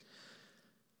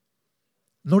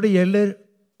Når det gjelder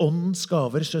åndens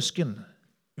gaver, søsken,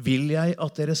 vil jeg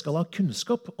at dere skal ha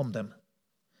kunnskap om dem.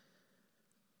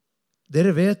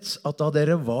 Dere vet at da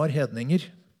dere var hedninger,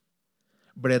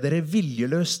 ble dere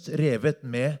viljeløst revet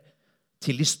med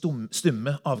til de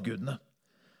stumme avgudene.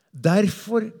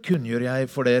 Derfor kunngjør jeg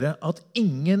for dere at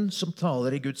ingen som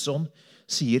taler i Guds ånd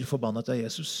sier forbannet er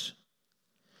Jesus.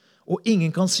 Og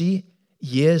ingen kan si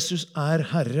Jesus er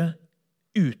Herre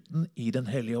uten i den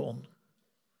hellige ånd.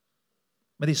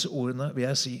 Med disse ordene vil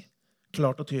jeg si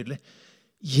klart og tydelig: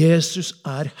 Jesus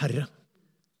er Herre.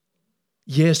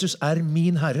 Jesus er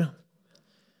min Herre.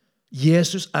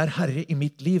 Jesus er Herre i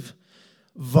mitt liv.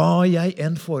 Hva jeg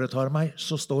enn foretar meg,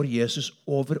 så står Jesus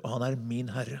over, og han er min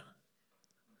Herre.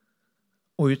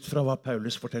 Og ut fra hva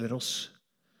Paulus forteller oss,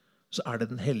 så er det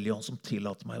den hellige ånd som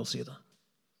tillater meg å si det.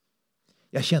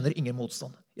 Jeg kjenner ingen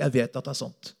motstand. Jeg vet at det er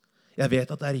sant. Jeg vet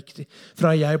at det er riktig.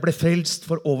 Fra jeg ble frelst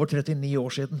for over 39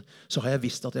 år siden, så har jeg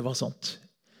visst at det var sant.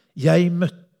 Jeg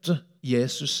møtte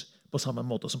Jesus på samme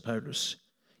måte som Paulus.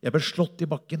 Jeg ble slått i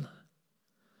bakken,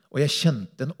 og jeg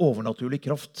kjente en overnaturlig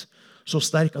kraft så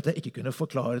sterk at jeg ikke kunne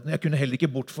forklare den. Jeg kunne heller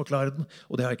ikke bortforklare den,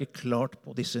 og det har jeg ikke klart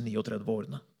på disse 39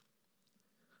 årene.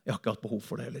 Jeg har ikke hatt behov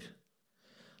for det heller.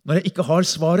 Når jeg ikke har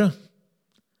svaret,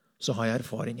 så har jeg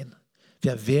erfaringen.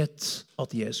 For jeg vet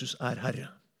at Jesus er Herre.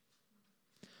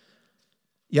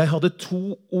 Jeg hadde 2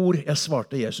 ord jeg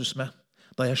svarte Jesus med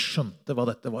da jeg skjønte hva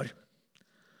dette var.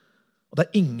 Og det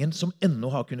er ingen som ennå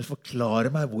har kunnet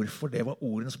forklare meg hvorfor det var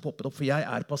ordene som poppet opp, for jeg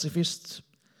er pasifist.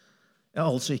 Jeg har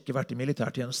altså ikke vært i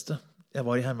militærtjeneste. Jeg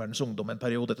var i Heimevernets ungdom en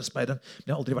periode etter speideren, men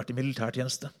jeg har aldri vært i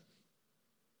militærtjeneste.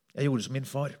 Jeg gjorde som min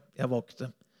far. Jeg valgte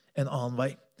en annen vei.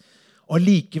 Og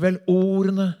allikevel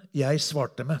ordene jeg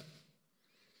svarte med,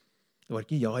 det var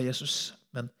ikke ja, Jesus,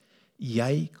 men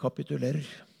jeg kapitulerer.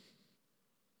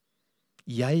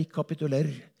 Jeg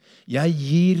kapitulerer. Jeg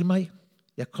gir meg.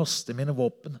 Jeg kaster mine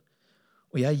våpen.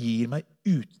 Og jeg gir meg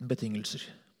uten betingelser.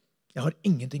 Jeg har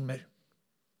ingenting mer.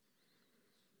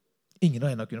 Ingen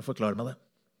har ennå kunnet forklare meg det.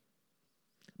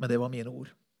 Men det var mine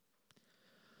ord.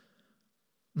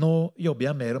 Nå jobber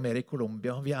jeg mer og mer i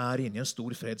Colombia. Vi er inne i en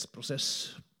stor fredsprosess.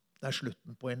 Det er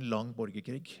slutten på en lang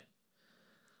borgerkrig.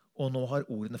 Og nå har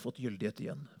ordene fått gyldighet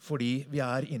igjen. Fordi vi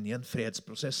er inne i en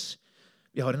fredsprosess.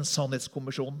 Vi har en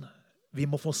sannhetskommisjon. Vi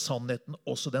må få sannheten,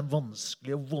 også den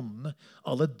vanskelige og vonde.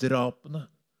 Alle drapene.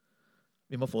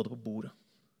 Vi må få det på bordet.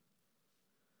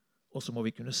 Og så må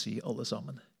vi kunne si alle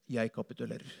sammen: jeg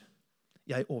kapitulerer.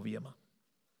 Jeg overgir meg.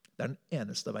 Det er den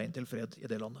eneste veien til fred i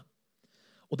det landet.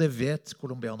 Og det vet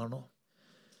colombianerne nå.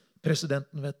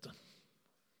 Presidenten vet det.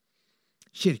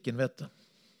 Kirken vet det.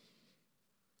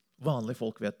 Vanlige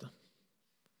folk vet det.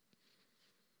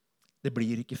 Det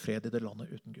blir ikke fred i det landet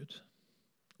uten Gud.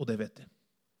 Og det vet de.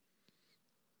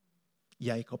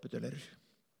 Jeg kapitulerer.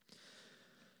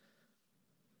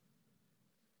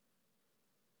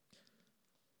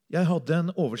 Jeg hadde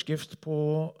en overskrift på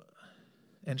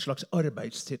en slags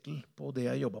arbeidstitel på det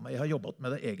jeg jobbet med. Jeg har jobbet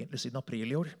med det egentlig siden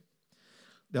april i år.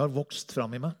 Det har vokst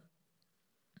fram i meg.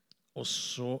 Og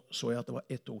så jeg at det var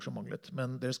ett ord som manglet.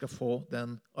 Men dere skal få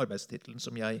den arbeidstitelen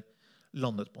som jeg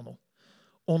landet på nå.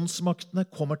 Åndsmaktene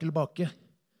kommer tilbake,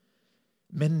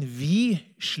 men vi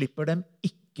slipper dem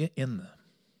ikke inn.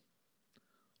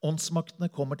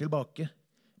 Åndsmaktene kommer tilbake,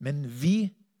 men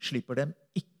vi slipper dem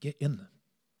ikke inn.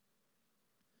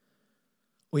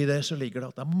 Og i det så ligger det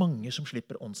at det er mange som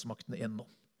slipper åndsmaktene inn nå.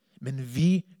 Men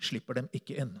vi slipper dem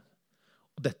ikke inn.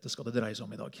 Og dette skal det dreie seg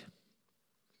om i dag.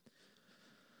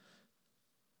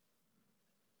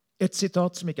 Et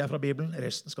sitat som ikke er fra Bibelen,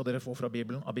 resten skal dere få fra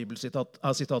Bibelen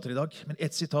av sitater i dag. Men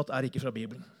et sitat er ikke fra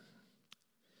Bibelen.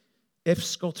 F.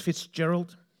 Scott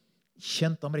Fitzgerald,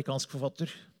 kjent amerikansk forfatter,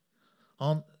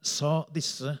 han sa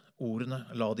disse ordene,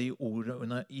 la de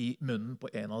ordene i munnen på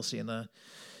en av sine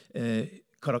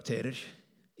karakterer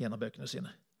i en av bøkene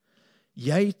sine.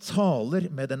 Jeg taler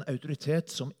med den autoritet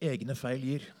som egne feil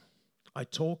gir. I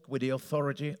talk with the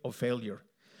authority of failure.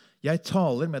 Jeg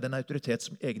taler med den autoritet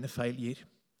som egne feil gir.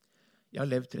 Jeg har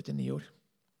levd 39 år.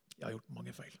 Jeg har gjort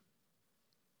mange feil.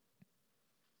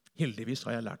 Heldigvis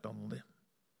har jeg lært av noen av det.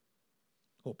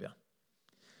 Håper jeg.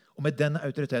 Og med den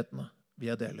autoriteten vil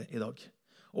jeg dele i dag.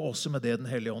 Og også med det Den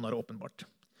hellige ånd har åpenbart.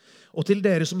 Og til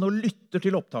dere som nå lytter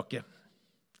til opptaket.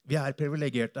 Vi er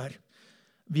privilegerte her.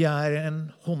 Vi er en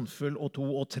håndfull og 2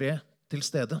 og 3 til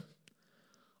stede.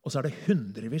 Og så er det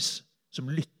hundrevis som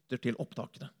lytter til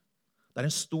opptakene. Det er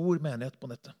en stor menighet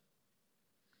på nettet.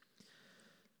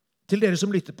 Til dere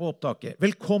som lytter på opptaket,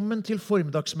 velkommen til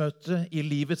formiddagsmøtet i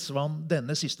Livets vann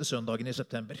denne siste søndagen i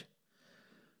september.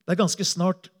 Det er ganske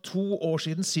snart 2 år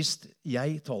siden sist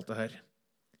jeg talte her.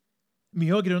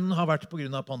 Mye av grunnen har vært på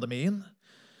grunn av pandemien,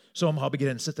 som har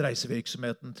begrenset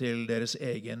reisevirksomheten til deres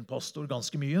egen pastor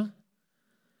ganske mye.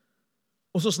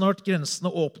 Og så snart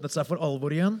grensene åpnet seg for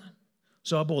alvor igjen,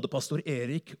 så har både pastor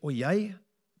Erik og jeg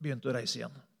begynt å reise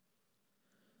igjen.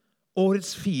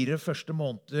 Årets 4 første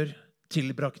måneder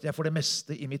tilbrakte jeg for det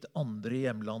meste i mitt andre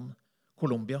hjemland,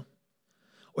 Colombia.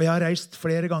 Og jeg har reist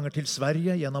flere ganger til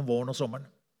Sverige gjennom våren og sommeren.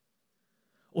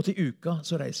 Og til uka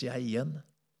så reiser jeg igjen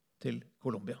til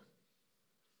Colombia.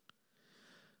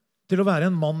 Til å være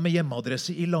en mann med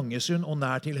hjemmeadresse i Langesund og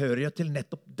nær tilhørighet til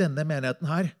nettopp denne menigheten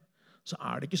her, så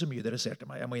er det ikke så mye dere ser til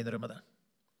meg. Jeg må innrømme det.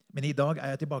 Men i dag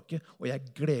er jeg tilbake, og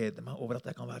jeg gleder meg over at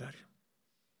jeg kan være her.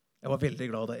 Jeg var veldig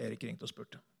glad da Erik ringte og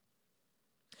spurte.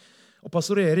 Og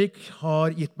pastor Erik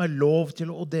har gitt meg lov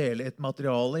til å dele et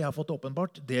materiale jeg har fått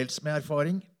åpenbart, dels med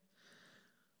erfaring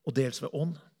og dels ved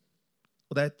ånd.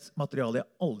 Og det er et materiale jeg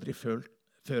aldri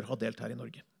før har delt her i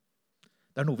Norge.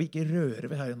 Det er noe vi ikke rører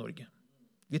ved her i Norge.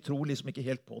 Vi tror liksom ikke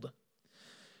helt på det.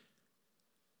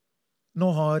 Nå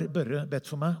har Børre bedt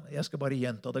for meg. Jeg skal bare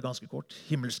gjenta det ganske kort.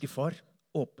 Himmelske Far,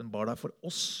 åpenbar deg for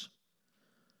oss.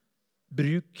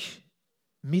 Bruk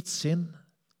mitt sinn,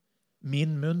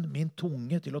 min munn, min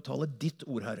tunge til å tale ditt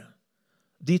ord, Herre.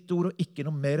 Ditt ord og ikke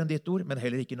noe mer enn ditt ord, men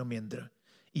heller ikke noe mindre.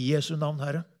 I Jesu navn,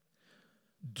 Herre.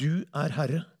 Du er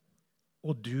Herre,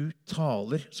 og du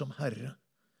taler som Herre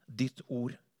ditt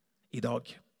ord i dag.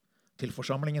 Til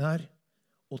forsamlingen her,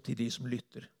 og til de som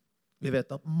lytter. Vi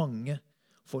vet at mange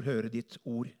får høre ditt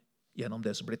ord gjennom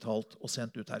det som blir talt og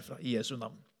sendt ut herfra, i Jesu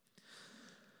navn.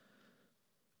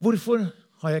 Hvorfor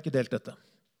har jeg ikke delt dette?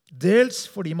 Dels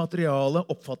fordi materialet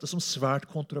oppfattes som svært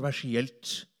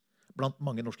kontroversielt blant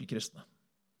mange norske kristne.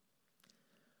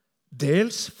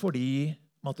 Dels fordi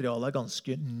materialet er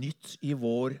ganske nytt i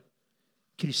vår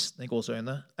kristne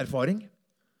gåseøyne erfaring.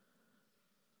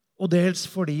 Og dels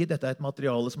fordi dette er et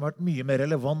materiale som har vært mye mer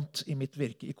relevant i mitt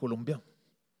virke i Colombia.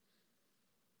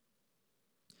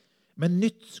 Men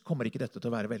nytt kommer ikke dette til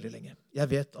å være veldig lenge.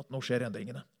 Jeg vet at nå skjer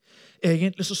endringene.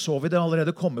 Egentlig så vi det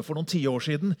allerede komme for noen 10 år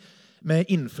siden med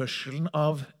innførselen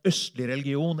av østlig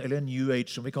religion, eller New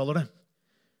Age som vi kaller det.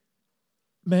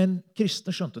 Men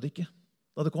kristne skjønte det ikke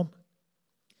da det kom.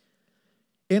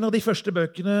 En av de første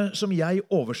bøkene som jeg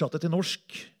oversatte til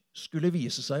norsk skulle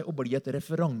vise seg å bli et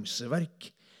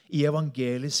referanseverk i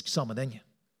evangelisk sammenheng.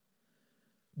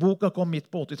 Boka kom midt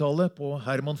på 80-tallet på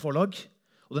Hermon forlag,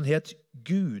 og den het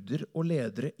Guder og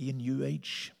ledere i New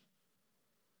Age.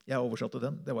 Jeg oversatte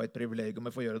den. Det var et privilegium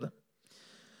å få gjøre det.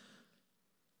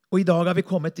 Og i dag har vi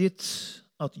kommet dit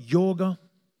at yoga,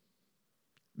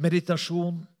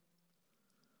 meditasjon,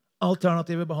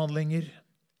 alternative behandlinger,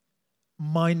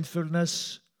 mindfulness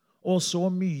og så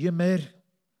mye mer.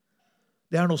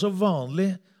 Det er nå så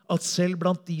vanlig at selv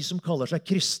blant de som kaller seg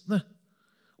kristne,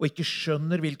 og ikke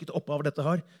skjønner hvilket opphav dette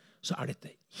har, så er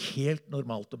dette helt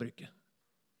normalt å bruke.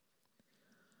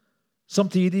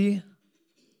 Samtidig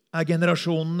er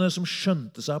generasjonene som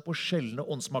skjønte seg på sjeldne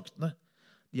åndsmaktene,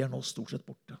 de er nå stort sett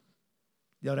borte.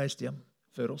 De har reist hjem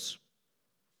før oss.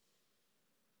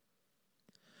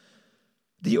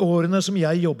 De årene som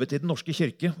jeg jobbet i Den norske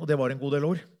kirke, og det var en god del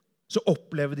år, så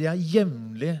opplevde jeg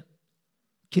jevnlig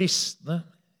kristne,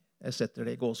 jeg setter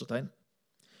det i gåsetegn,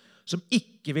 som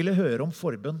ikke ville høre om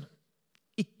forbønn,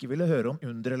 ikke ville høre om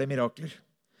under eller mirakler,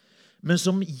 men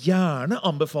som gjerne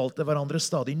anbefalte hverandre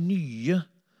stadig nye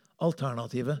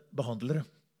alternative behandlere.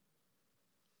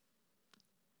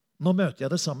 Nå møter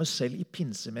jeg det samme selv i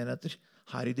pinsemenigheter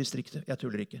her i distriktet. Jeg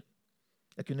tuller ikke.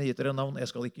 Jeg kunne gitt dere navn, jeg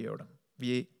skal ikke gjøre det.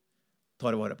 Vi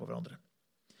tar vare på hverandre.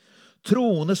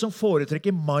 Troende som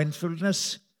foretrekker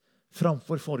mindfulness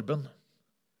framfor forbønn,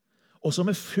 og som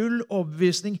med full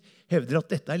overbevisning hevder at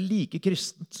dette er like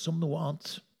kristent som noe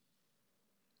annet.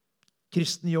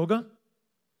 Kristen yoga?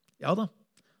 Ja da,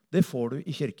 det får du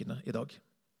i kirkene i dag.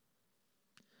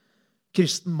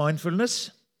 Kristen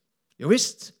mindfulness? Jo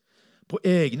visst, på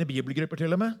egne bibelgrupper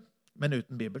til og med, men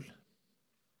uten bibel.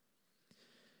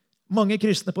 Mange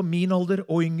kristne på min alder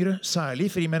og yngre, særlig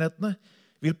i frimenighetene,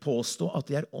 vil påstå at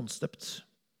de er åndsdøpt.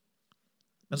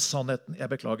 Men sannheten,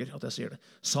 jeg beklager at jeg sier det,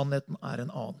 sannheten er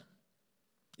en annen.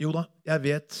 Jo da, jeg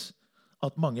vet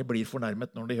at mange blir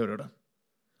fornærmet når de hører det,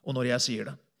 og når jeg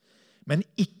sier det. Men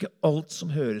ikke alt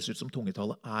som høres ut som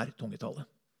tungetale, er tungetale.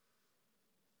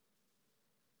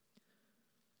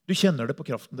 Du kjenner det på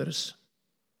kraften deres.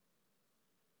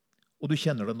 Og du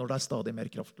kjenner det når det er stadig mer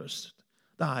kraftløst.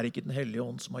 Det er ikke Den hellige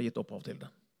ånd som har gitt opphav til det.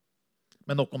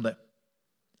 Men nok om det.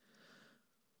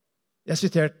 Jeg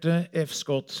siterte F.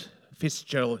 Scott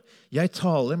Fitzgerald. Jeg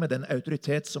taler med den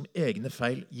autoritet som egne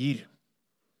feil gir.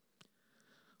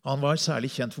 Han var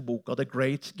særlig kjent for boka The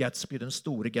Great Gatsby, Den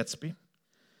store Gatsby.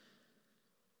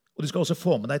 Og Og du skal også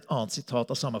få med deg et annet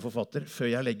sitat av samme forfatter før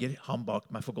jeg legger ham bak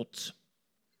meg for godt.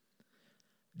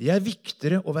 Det er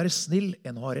viktigere å være snill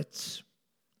enn å ha rett.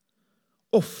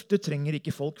 Ofte trenger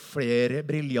ikke folk flere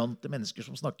briljante mennesker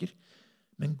som snakker,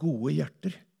 men gode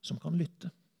hjerter som kan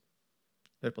lytte.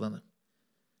 Hør på denne.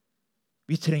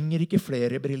 Vi trenger ikke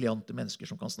flere briljante mennesker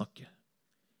som kan snakke.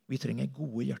 Vi trenger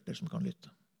gode hjerter som kan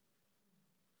lytte.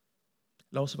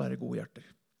 La oss være gode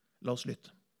hjerter. La oss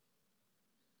lytte.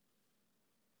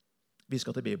 Vi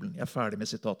skal til Bibelen. Jeg er ferdig med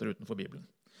sitater utenfor Bibelen.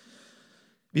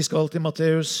 Vi skal til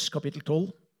Matteus kapittel 12.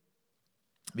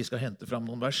 Vi skal hente fram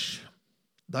noen vers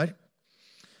der.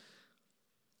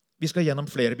 Vi skal gjennom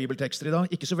flere bibeltekster i dag.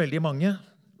 Ikke så veldig mange,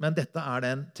 men dette er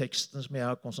den teksten som jeg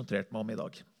har konsentrert meg om i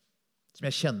dag.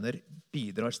 Som jeg kjenner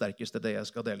bidrar sterkest til det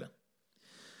jeg skal dele.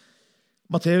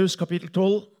 Matteus kapittel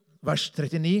 12, vers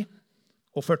 39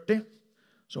 og 40.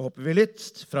 Så hopper vi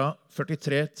litt fra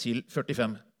 43 til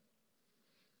 45.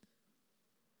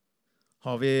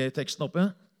 Har vi teksten oppe?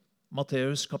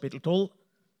 Matteus kapittel 12.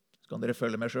 Så kan dere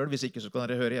følge med selv. Hvis ikke så kan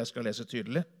dere høre. Jeg skal lese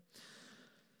tydelig.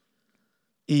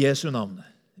 I Jesu navn.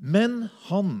 Men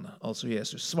han, altså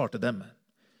Jesus, svarte dem.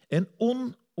 En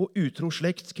ond og utro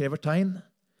slekt krever tegn,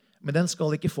 men den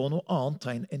skal ikke få noe annet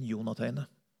tegn enn Jonah-tegnet.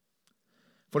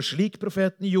 For slik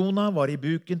profeten Jonah var i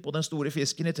buken på den store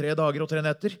fisken i 3 dager og 3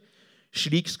 netter,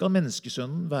 slik skal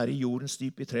menneskesønnen være i jordens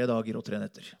dyp i 3 dager og 3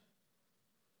 netter.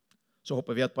 Så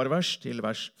hopper vi et par vers til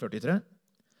vers 43.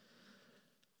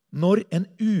 Når en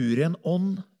uren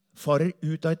ånd farer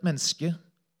ut av et menneske,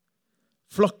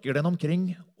 flakker den omkring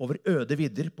over øde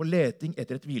vidder på leting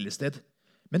etter et hvilested,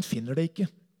 men finner det ikke.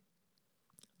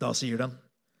 Da sier den,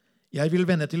 jeg vil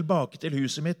vende tilbake til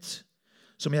huset mitt,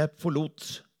 som jeg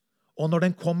forlot, og når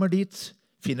den kommer dit,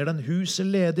 finner den huset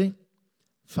ledig,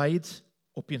 feid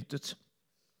og pyntet.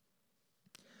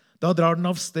 Da drar den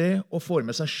av sted og får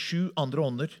med seg 7 andre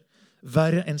ånder,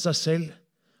 verre enn seg selv,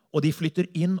 og de flytter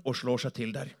inn og slår seg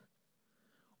til der.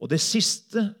 Og det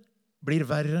siste blir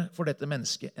verre for dette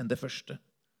mennesket enn det første.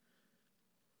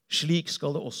 Slik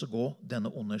skal det også gå denne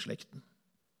onde slekten.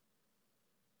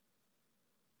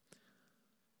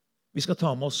 Vi skal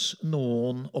ta med oss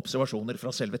noen observasjoner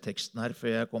fra selve teksten her,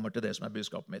 før jeg kommer til det som er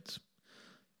budskapet mitt.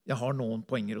 Jeg har noen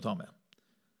poenger å ta med.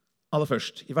 Aller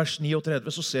først, i vers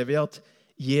 39 så ser vi at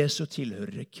Jesu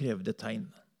tilhørere krevde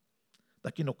tegn. Det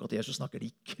er ikke nok at Jesus snakker,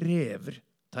 de krever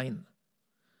tegn.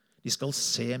 De skal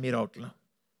se miraklene.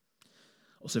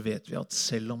 Og så vet vi at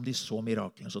selv om de så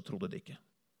miraklene, så trodde de ikke.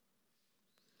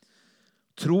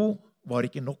 Tro var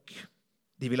ikke nok.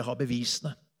 De ville ha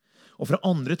bevisene. Og fra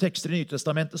andre tekster i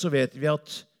Nytestamentet så vet vi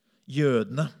at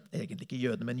jødene, egentlig ikke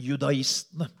jødene, men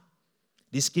judaistene,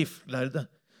 de skriftlærde,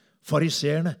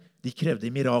 fariserene, de krevde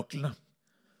miraklene.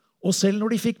 Og selv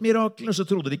når de fikk miraklene, så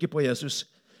trodde de ikke på Jesus.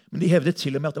 Men de hevdet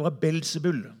til og med at det var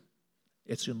Belzebul,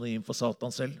 et synonym for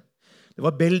Satan selv. Det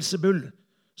var Belzebul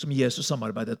som Jesus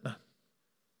samarbeidet med.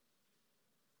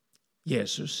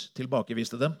 Jesus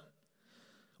tilbakeviste dem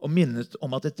og minnet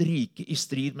om at et rike i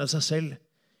strid med seg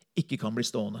selv ikke kan bli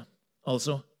stående.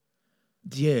 Altså,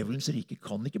 djevelens rike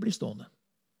kan ikke bli stående.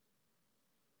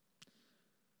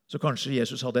 Så kanskje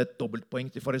Jesus hadde et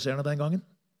dobbeltpoeng til fariserene den gangen.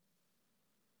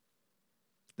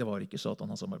 Det var ikke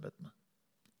Satan han samarbeidet med.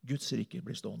 Guds rike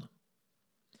blir stående.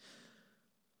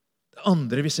 Det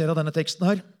andre vi ser av denne teksten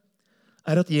her,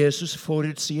 er at Jesus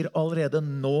forutsier allerede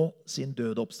nå sin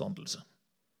døde oppstandelse.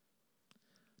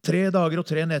 3 dager og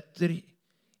 3 netter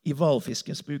i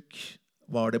hvalfiskens buk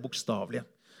var det bokstavelige.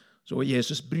 Så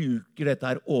Jesus bruker dette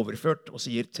her overført og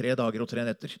sier 3 dager og 3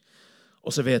 netter.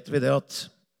 Og så vet vi det at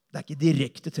det er ikke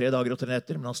direkte 3 dager og 3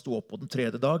 netter, men han sto opp på den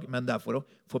 3. dag, men det er for å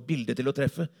få bildet til å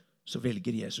treffe, så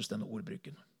velger Jesus denne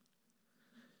ordbruken.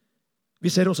 Vi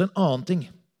ser også en annen ting.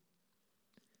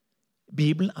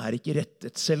 Bibelen er ikke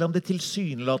rettet, selv om det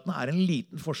tilsynelatende er en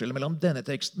liten forskjell mellom denne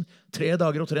teksten, 3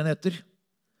 dager og 3 netter,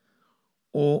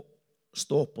 og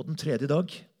stå opp på den 3.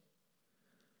 dag.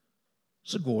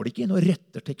 Så går det ikke inn og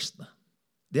retter tekstene.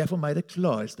 Det er for meg det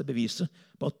klareste beviset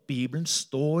på at Bibelen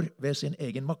står ved sin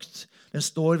egen makt. Den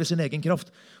står ved sin egen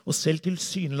kraft. Og selv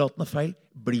tilsynelatende feil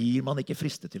blir man ikke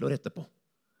fristet til å rette på.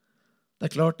 Det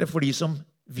er klart det er for de som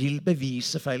vil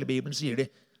bevise feil i Bibelen, sier de,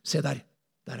 se der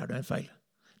er det en feil.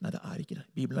 Nei, det er ikke det.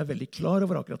 Bibelen er veldig klar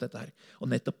over akkurat dette her. Og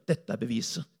nettopp dette er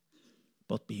beviset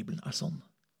på at Bibelen er sann.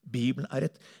 Bibelen er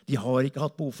rett. De har ikke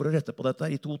hatt behov for å rette på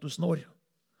dette i 2000 år.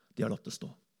 De har latt det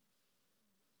stå.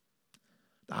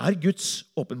 Det er Guds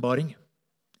åpenbaring.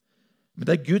 Men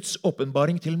det er Guds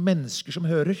åpenbaring til mennesker som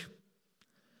hører.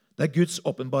 Det er Guds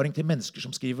åpenbaring til mennesker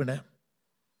som skriver ned.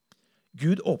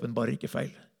 Gud åpenbarer ikke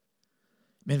feil.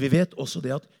 Men vi vet også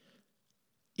det at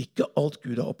ikke alt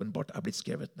Gud har åpenbart er blitt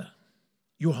skrevet ned.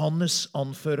 Johannes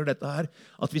anfører dette her,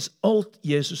 at hvis alt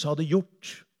Jesus hadde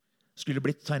gjort, skulle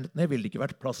blitt tegnet ned, ville det ikke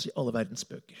vært plass i alle verdens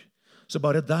bøker. Så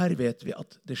bare der vet vi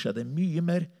at det skjedde mye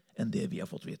mer enn det vi har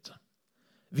fått vite.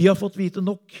 Vi har fått vite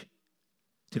nok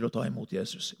til å ta imot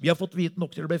Jesus. Vi har fått vite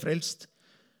nok til å bli frelst,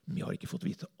 men vi har ikke fått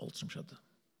vite alt som skjedde.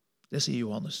 Det sier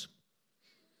Johannes.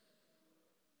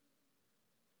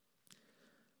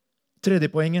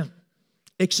 Tredje poenget.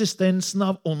 Eksistensen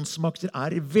av åndsmakter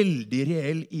er veldig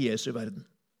reell i Jesu verden.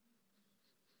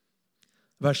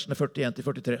 Versene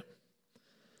 41-43.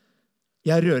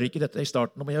 Jeg rører ikke dette i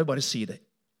starten, men jeg vil bare si det.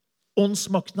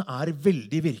 Åndsmaktene er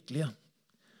veldig virkelige.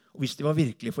 Og hvis de var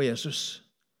virkelige for Jesus,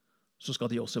 så skal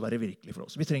de også være virkelige for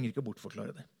oss. Vi trenger ikke å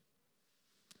bortforklare det.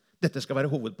 Dette skal være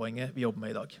hovedpoenget vi jobber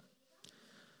med i dag.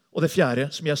 Og det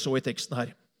fjerde, som jeg så i teksten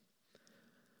her.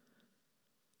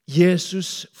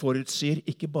 Jesus forutsier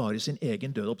ikke bare sin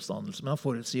egen døde oppstandelse, men han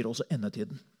forutsier også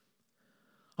endetiden.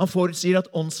 Han forutsier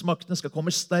at åndsmaktene skal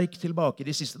komme sterkt tilbake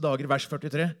de siste dager, vers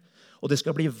 43, og det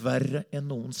skal bli verre enn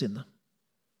noensinne.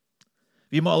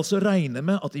 Vi må altså regne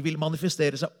med at de vil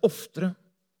manifestere seg oftere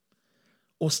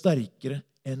og sterkere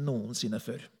enn noensinne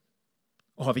før.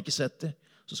 Og har vi ikke sett det,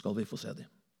 så skal vi få se det.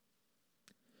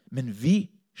 Men vi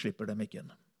slipper dem ikke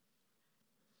igjen.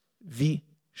 Vi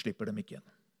slipper dem ikke igjen.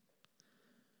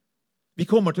 Vi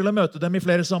kommer til å møte dem i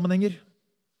flere sammenhenger.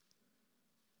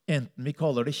 Enten vi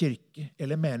kaller det kirke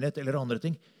eller menighet eller andre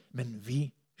ting. Men vi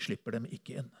slipper dem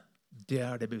ikke igjen. Det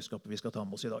er det budskapet vi skal ta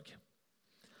med oss i dag.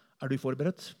 Er du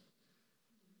forberedt?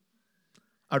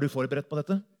 Er du forberedt på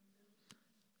dette?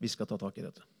 Vi skal ta tak i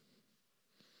dette.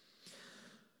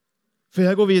 Før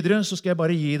jeg går videre, så skal jeg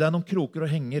bare gi deg noen kroker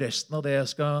og henge resten av det jeg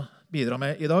skal bidra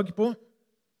med i dag på.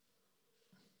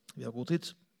 Vi har god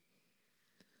tid.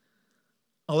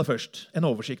 Aller først, en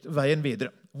oversikt, veien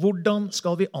videre. Hvordan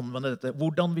skal vi anvende dette?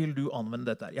 Hvordan vil du anvende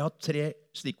dette? Jeg har 3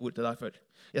 stikkord til deg før.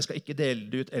 Jeg skal ikke dele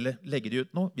det ut eller legge det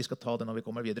ut nå. Vi skal ta det når vi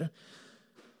kommer videre.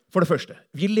 For det første,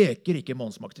 vi leker ikke med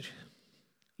åndsmakter.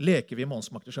 Leker vi med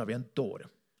åndsmakter, så er vi en dåre.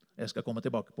 Jeg skal komme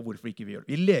tilbake på hvorfor ikke vi gjør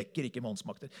det. Vi leker ikke med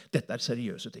åndsmakter. Dette er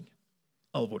seriøse ting.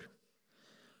 Alvor.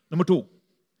 Nummer 2.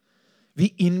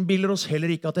 Vi innbiller oss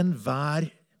heller ikke at enhver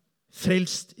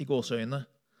frelst i gåseøyne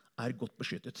er godt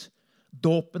beskyttet.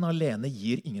 Dåpen alene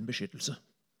gir ingen beskyttelse.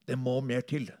 Det må mer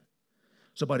til.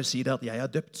 Så bare si det at jeg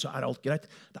er døpt, så er alt greit.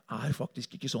 Det er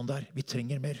faktisk ikke sånn det er. Vi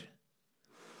trenger mer.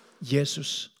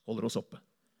 Jesus holder oss oppe,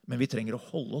 men vi trenger å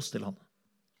holde oss til han.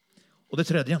 Og det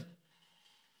tredje,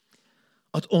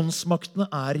 at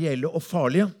åndsmaktene er reelle og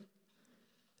farlige,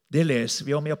 det leser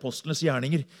vi om i apostlenes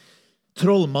gjerninger.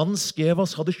 Trollmannen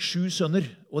Skevas hadde 7 sønner,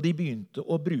 og de begynte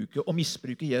å bruke og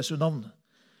misbruke Jesu navn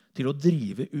til å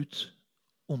drive ut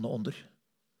onde ånder.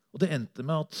 Og det endte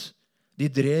med at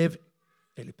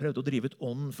de prøvde å drive ut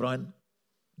ånden fra en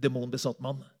demonbesatt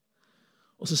mann.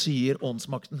 Og så sier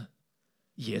åndsmakten,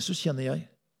 Jesus kjenner jeg,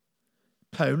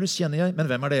 Paulus kjenner jeg, men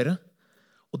hvem er dere?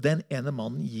 Og den ene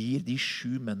mannen gir de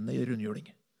 7 mennene i rundhjuling.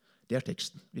 Det er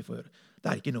teksten vi får høre.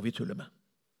 Det er ikke noe vi tuller med.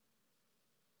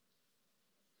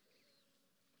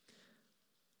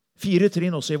 4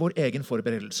 trinn også i vår egen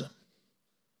forberedelse.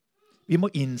 Vi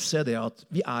må innse det at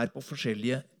vi er på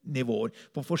forskjellige nivåer,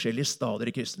 på forskjellige stader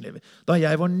i kristenlivet. Da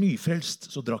jeg var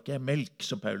nyfrelst, så drakk jeg melk,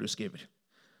 som Paulus skriver.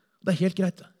 Det er helt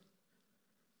greit.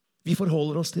 Vi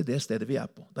forholder oss til det stedet vi er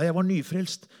på. Da jeg var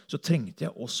nyfrelst, så trengte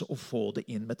jeg også å få det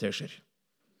inn med teskjeer.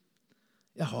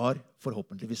 Jeg har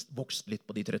forhåpentligvis vokst litt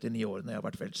på de 39 årene jeg har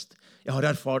vært frelst. Jeg har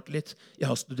erfart litt, jeg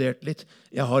har studert litt,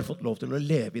 jeg har fått lov til å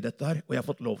leve i dette her, og jeg har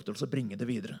fått lov til å bringe det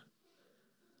videre.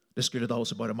 Det skulle da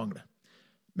også bare mangle.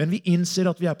 Men vi innser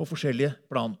at vi er på forskjellige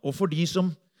plan. Og for de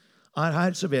som er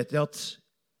her, så vet jeg at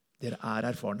dere er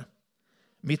erfarne.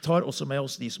 Vi tar også med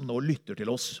oss de som nå lytter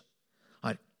til oss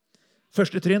her.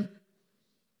 Første trinn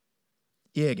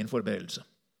i egen forberedelse.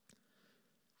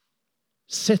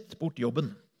 Sett bort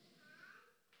jobben.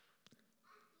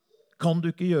 Kan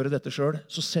du ikke gjøre dette selv,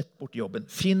 så sett bort jobben.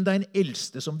 Finn deg en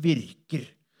eldste som virker.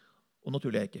 Og nå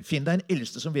tuller jeg ikke. Finn deg en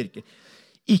eldste som virker.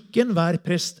 Ikke enhver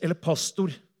prest eller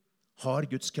pastor har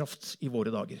Guds kraft i våre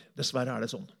dager. Dessverre er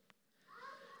det sånn.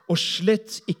 Og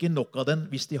slett ikke nok av den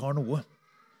hvis de har noe.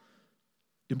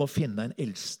 Du må finne en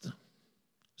eldste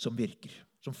som virker,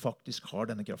 som faktisk har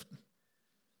denne kraften.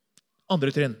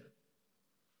 Andre trinn.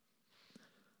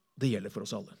 Det gjelder for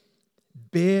oss alle.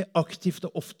 Be aktivt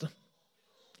og ofte.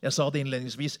 Jeg sa det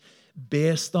innledningsvis.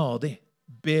 Be stadig.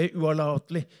 Be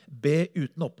uavlatelig. Be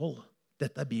uten opphold.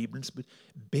 Dette er Bibelens bud.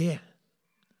 Be.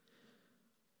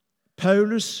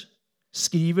 Paulus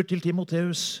skriver til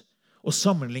Timoteus og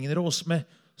sammenligner oss med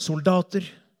soldater,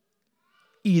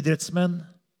 idrettsmenn,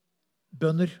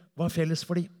 bønder. Hva er felles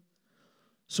for dem?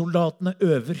 Soldatene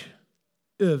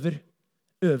øver.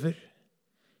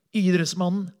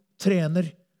 Idrettsmannen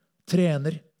trener.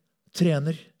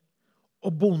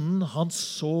 Og bonden, han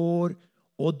sår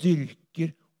og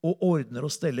dyrker og ordner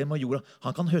og steller med jorda.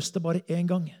 Han kan høste bare en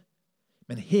gang,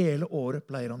 men hele året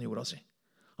pleier han jorda si.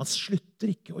 Han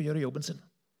slutter ikke å gjøre jobben sin.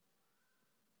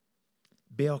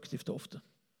 Be aktivt og ofte.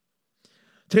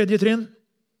 3. trinn.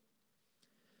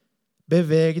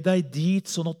 Beveg deg dit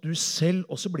sånn at du selv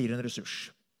også blir en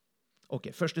ressurs. Ok,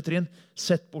 1. trinn.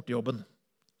 Sett bort jobben,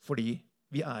 fordi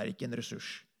vi er ikke en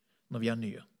ressurs når vi er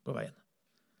nye på veien.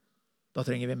 Da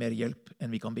trenger vi mer hjelp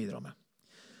enn vi kan bidra med.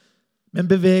 Men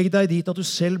beveg deg dit at du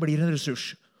selv blir en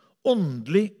ressurs.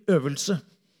 Åndelig øvelse.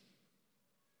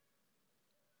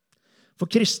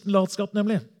 For kristen latskap,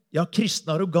 nemlig, ja,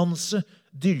 kristen arroganse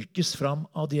dyrkes fram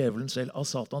av djevelen selv, av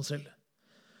Satan selv.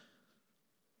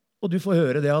 Og du får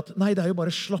høre det at, nei, det er jo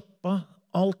bare slapp av.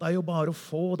 Alt er jo bare å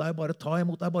få, det er jo bare å ta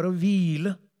imot, det er bare å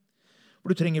hvile.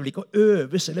 For du trenger vel ikke å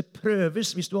øves eller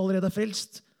prøves hvis du allerede er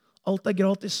frelst. Alt er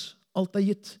gratis, alt er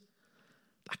gitt.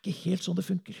 Det er ikke helt sånn det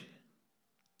funker.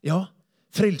 Ja,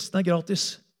 frelsen er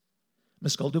gratis.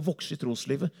 Men skal du vokse i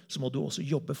troslivet, så må du også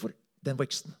jobbe for den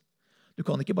veksten. Du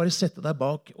kan ikke bare sette deg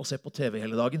bak og se på TV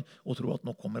hele dagen og tro at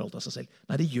nå kommer alt av seg selv.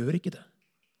 Nei, det gjør ikke det.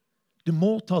 Du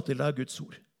må ta til deg Guds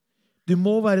ord. Du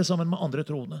må være sammen med andre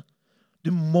troende.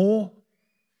 Du må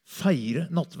feire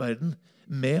nattverden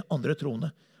med andre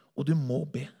troende. Og du må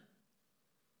be.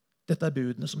 Dette er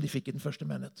budene som de fikk i den første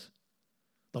menighet.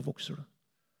 Da vokser du.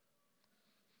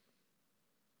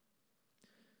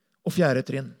 Og 4.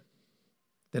 trinn,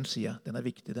 den sier jeg, den er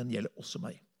viktig, den gjelder også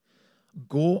meg.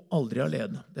 Gå aldri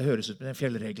alene. Det høres ut som en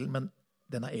fjellregel, men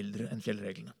den er eldre enn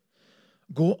fjellreglene.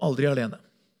 Gå aldri alene.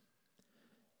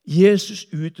 Jesus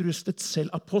utrustet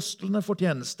selv apostlene for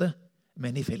tjeneste,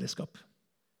 men i fellesskap.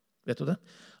 Vet du det?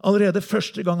 Allerede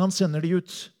første gang han sender de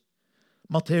ut,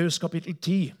 Matteus kapittel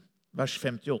 10, vers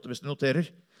 58, hvis du noterer,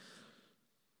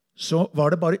 så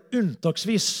var det bare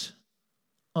unntaksvis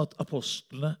at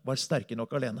apostlene var sterke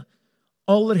nok alene.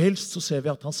 Aller helst så ser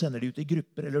vi at han sender de ut i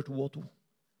grupper eller 2 og 2.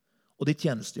 Og de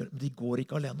tjenestegjør, men de går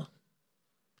ikke alene.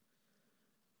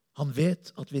 Han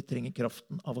vet at vi trenger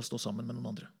kraften av å stå sammen med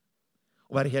noen andre.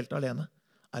 Å være helt alene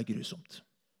er grusomt.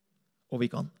 Og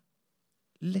vi kan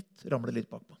lett ramle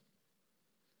litt bakpå.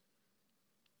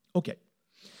 Ok.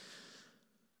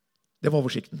 Det var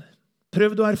oversikten.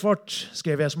 Prøvd og erfart,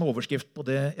 skrev jeg som overskrift på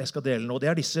det jeg skal dele nå. Det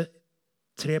er disse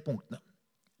 3 punktene.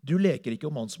 Du leker ikke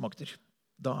om åndsmakter.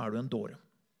 Da er du en dåre.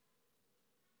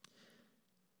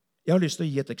 Jeg har lyst til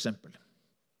å gi et eksempel.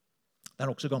 Det er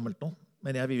nok så gammelt nå,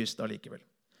 men jeg vil vise det allikevel.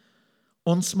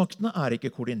 Åndsmaktene er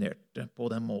ikke koordinerte på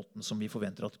den måten som vi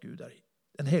forventer at Gud er i.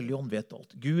 Den hellige ånd vet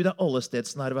alt. Gud er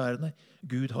allestedsnærværende.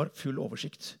 Gud har full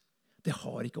oversikt. Det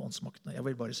har ikke åndsmaktene. Jeg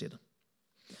vil bare si det.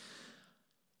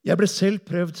 Jeg ble selv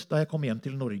prøvd da jeg kom hjem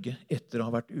til Norge etter å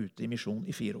ha vært ute i misjon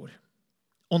i 4 år.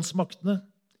 Åndsmaktene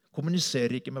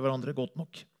kommuniserer ikke med hverandre godt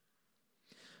nok.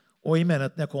 Og i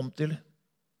menigheten jeg kom til,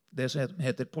 det som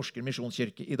heter Porsgrunn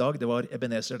misjonskirke i dag, det var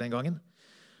Ebenezer den gangen,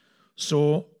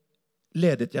 så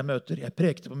ledet jeg møter, jeg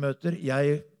prekte på møter,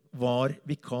 jeg var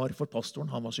vikar for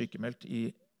pastoren, han var sykemeldt i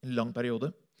en lang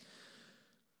periode.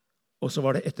 Og så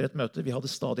var det etter et møte, vi hadde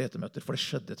stadig ettermøter, for det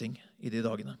skjedde ting i de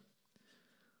dagene.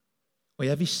 Og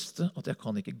jeg visste at jeg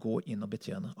kan ikke gå inn og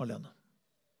betjene alene.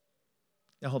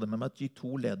 Jeg hadde med meg de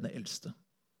 2 ledende eldste.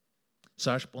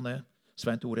 Serge Bonnet,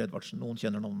 Svein Tore Edvardsen, noen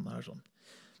kjenner navnene her sånn.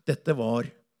 Dette var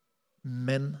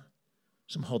menn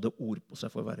som hadde ord på seg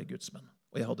for å være Guds menn.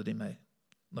 Og jeg hadde de med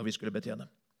når vi skulle betjene.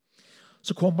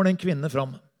 Så kommer det en kvinne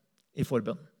fram i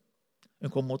forbønn.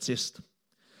 Hun kom mot sist.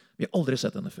 Vi har aldri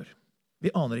sett henne før.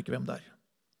 Vi aner ikke hvem det er.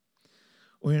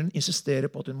 Og hun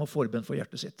insisterer på at hun må forbønn for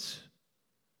hjertet sitt.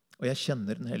 Og jeg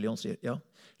kjenner Den hellige ånd sier, ja,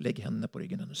 legg hendene på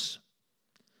ryggen hennes.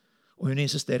 Og hun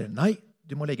insisterer, nei,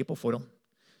 du må legge på foran.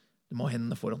 Du må ha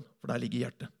hendene foran, for der ligger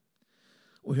hjertet.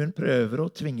 Og hun prøver å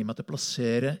tvinge meg til å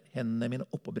plassere hendene mine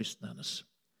oppå brystene hennes.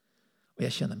 Og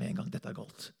jeg kjenner med en gang, dette er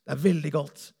galt. Det er veldig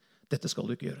galt. Dette skal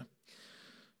du ikke gjøre.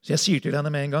 Så jeg sier til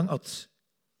henne med en gang at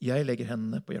jeg legger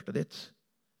hendene på hjertet ditt,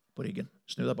 på ryggen.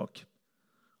 Snu deg bak.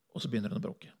 Og så begynner hun å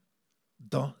bråke.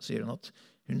 Da sier hun at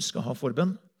hun skal ha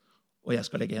forbønn, og jeg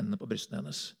skal legge hendene på brystene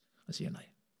hennes. Jeg sier nei,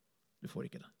 du får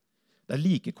ikke det. Det er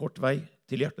like kort vei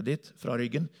til hjertet ditt fra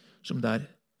ryggen som det er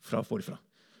fra forfra.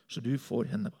 Så du får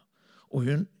hendene på. Og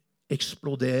hun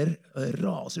eksploderer,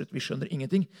 raser ut, vi skjønner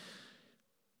ingenting.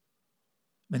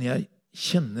 Men jeg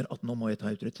kjenner at nå må jeg ta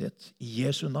autoritet i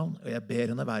Jesu navn, og jeg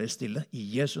ber henne være stille i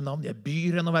Jesu navn. Jeg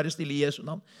byr henne å være stille i Jesu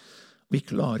navn. Vi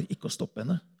klarer ikke å stoppe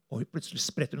henne. Og plutselig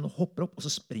spretter hun og hopper opp, og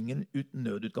så springer hun ut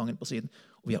nødutgangen på siden.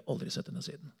 Og vi har aldri sett henne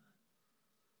siden.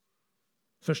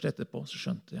 Først etterpå så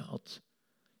skjønte jeg at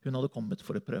hun hadde kommet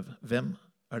for å prøve. Hvem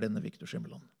er denne Victor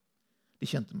Schimmeland? De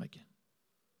kjente meg ikke.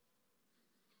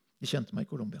 De kjente meg i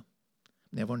Colombia,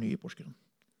 men jeg var ny i Porsgrunn.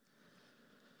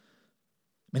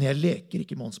 Men jeg leker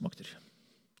ikke med åndsmakter.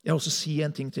 Jeg vil også si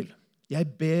en ting til. Jeg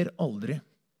ber aldri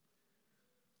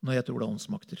når jeg tror det er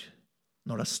åndsmakter,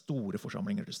 når det er store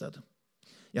forsamlinger til stede.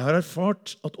 Jeg har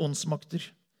erfart at åndsmakter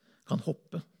kan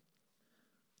hoppe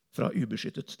fra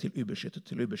ubeskyttet til ubeskyttet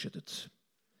til ubeskyttet.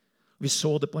 Vi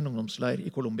så det på en ungdomsleir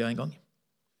i Colombia en gang.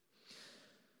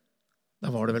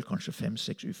 Der var det vel kanskje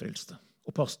 5-6 ufrelste.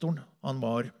 Og pastoren, han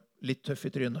var litt tøff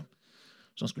i trynet,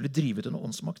 så han skulle drive til noe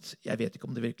åndsmakt. Jeg vet ikke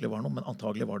om det virkelig var noe, men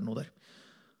antagelig var det noe der.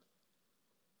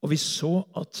 Og vi så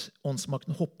at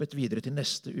åndsmakten hoppet videre til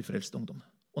neste ufrelste ungdom,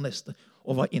 og neste,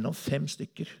 og var innom 5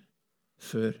 stykker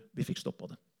før vi fikk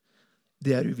stoppet det.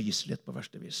 Det er uviselighet på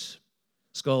verste vis.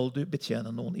 Skal du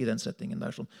betjene noen i den settingen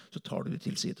der, så tar du det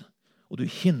til side. Og du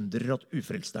hindrer at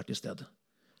ufrelste er til stede,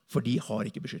 for de har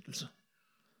ikke beskyttelse.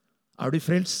 Er du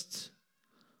frelst,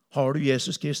 har du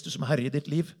Jesus Kristus som herre i ditt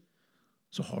liv,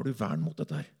 så har du vern mot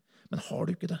dette her. Men har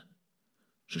du ikke det,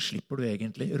 så slipper du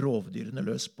egentlig rovdyrene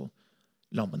løs på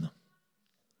lammene.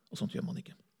 Og sånt gjør man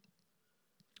ikke.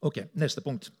 Ok, neste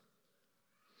punkt.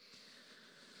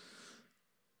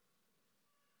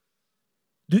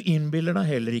 Du innbiller deg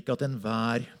heller ikke at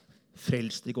enhver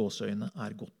frelst i gåseøyne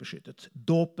er godt beskyttet.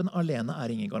 Dåpen alene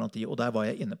er ingen garanti, og der var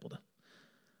jeg inne på det.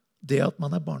 Det at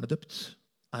man er barnedøpt,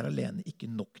 er alene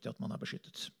ikke nok til at man er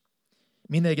beskyttet.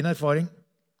 Min egen erfaring,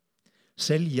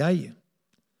 selv jeg,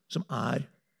 som er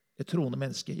et troende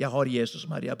menneske, jeg har Jesus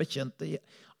som herre, jeg har bekjent det i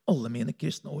alle mine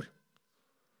kristne år.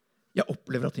 Jeg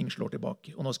opplever at ting slår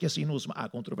tilbake. Og nå skal jeg si noe som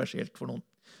er kontroversielt for noen.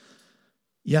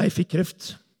 Jeg fikk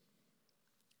kreft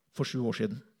for 7 år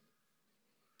siden.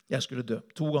 Jeg skulle dø.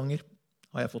 2 ganger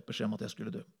har jeg fått beskjed om at jeg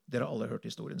skulle dø. Dere har alle hørt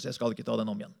historien, så jeg skal ikke ta den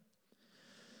om igjen.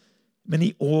 Men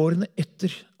i årene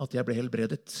etter at jeg ble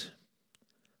helbredet,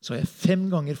 så har jeg 5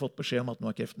 ganger fått beskjed om at nå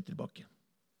er kreften tilbake.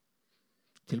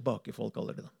 Tilbakefolk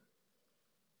kaller det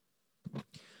det.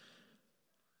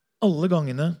 Alle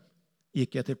gangene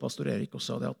gikk jeg til pastor Erik og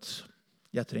sa det at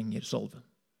jeg trenger salve.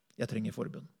 Jeg trenger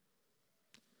forbønn.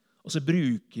 Og så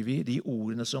bruker vi de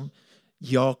ordene som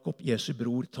Jakob, Jesu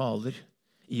bror, taler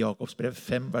i Jakobs brev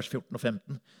 5, vers 14 og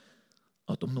 15,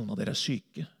 at om noen av dere er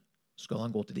syke, skal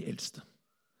han gå til de eldste,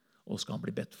 og skal han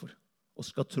bli bedt for, og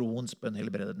skal troens bønn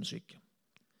helbrede den syke.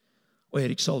 Og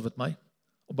Erik salvet meg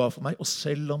og ba for meg, og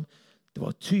selv om det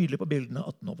var tydelig på bildene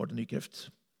at nå var det ny kreft,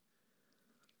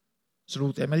 så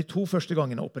lot jeg meg de 2 første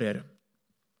gangene operere.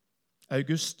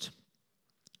 August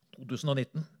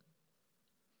 2019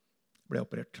 ble jeg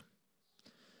operert.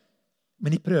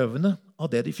 Men i prøvene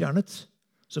av det de fjernet,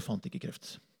 så fant de ikke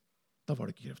kreft. Da var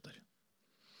det ikke kreft der.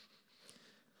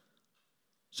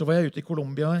 Så var jeg ute i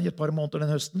Colombia i et par måneder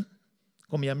den høsten.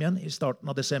 Kom hjem igjen. I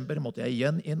starten av desember måtte jeg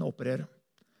igjen inn og operere.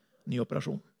 Ny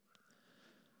operasjon.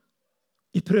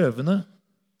 I prøvene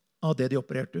av det de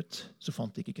opererte ut, så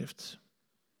fant de ikke kreft.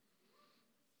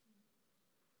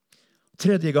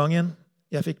 3. gangen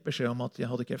jeg fikk beskjed om at jeg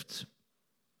hadde kreft,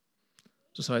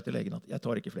 så sa jeg til legen at jeg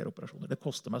tar ikke flere operasjoner. Det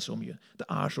koster meg så mye. Det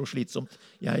er så slitsomt.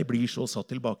 Jeg blir så satt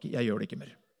tilbake. Jeg gjør det ikke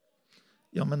mer.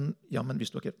 Ja, men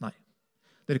hvis du har kreft? Nei.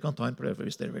 Dere kan ta en prøve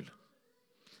hvis dere vil.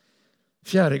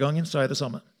 4. gangen sa jeg det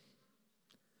samme.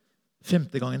 5.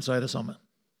 gangen sa jeg det samme.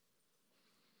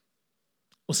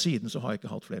 Og siden så har jeg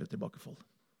ikke hatt flere tilbakefall.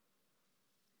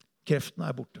 Kreften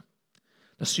er borte.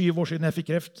 Det er 7 år siden jeg fikk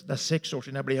kreft. Det er 6 år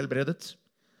siden jeg ble helbredet.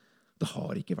 Det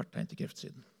har ikke vært tegn til kreft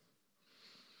siden.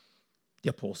 De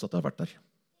har påstått at det har vært der.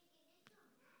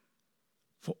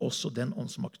 For også den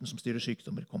åndsmakten som styrer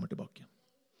sykdommer kommer tilbake.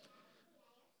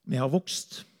 Men jeg har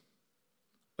vokst,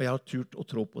 og jeg har turt å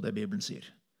tro på det Bibelen sier.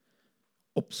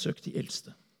 Oppsøk de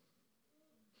eldste.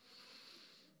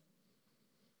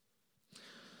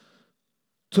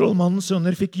 Trollmannens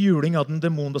sønner fikk juling av den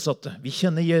demonbesatte. Vi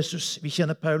kjenner Jesus, vi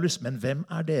kjenner Paulus, men hvem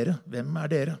er dere? Hvem er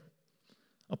dere?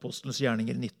 Apostelens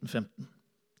gjerninger 1915.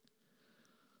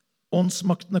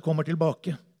 Åndsmaktene kommer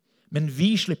tilbake, men vi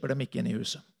slipper dem ikke inn i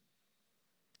huset.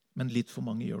 Men litt for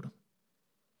mange gjør det.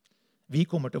 Vi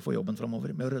kommer til å få jobben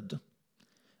fremover med å rydde.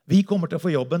 Vi kommer til å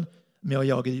få jobben med å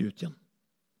jage de ut igjen.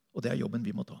 Og det er jobben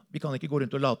vi må ta. Vi kan ikke gå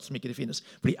rundt og late som ikke de finnes,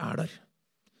 for de er der.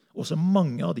 Også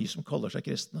mange av de som kaller seg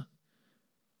kristne,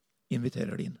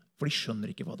 inviterer de inn, for de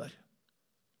skjønner ikke hva det er.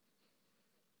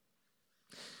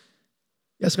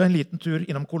 Jeg skal en liten tur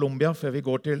innom Colombia før vi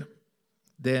går til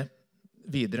det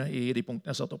videre i de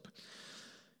punktene jeg satt opp.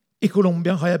 I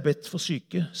Colombia har jeg bedt for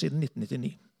syke siden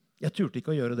 1999. Jeg turte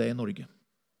ikke å gjøre det i Norge.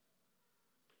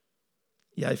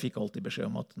 Jeg fikk alltid beskjed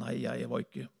om at nei, jeg var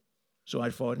ikke så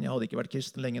erfaren. Jeg hadde ikke vært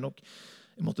kristen lenge nok.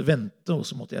 Jeg måtte vente, og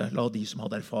så måtte jeg la de som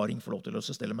hadde erfaring, få lov til å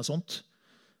stelle meg sånt.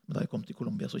 Men da jeg kom til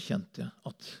Colombia, så kjente jeg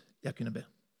at jeg kunne be.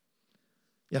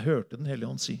 Jeg hørte Den hellige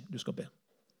ånd si, du skal be.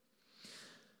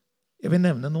 Jeg vil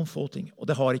nevne noen få ting, og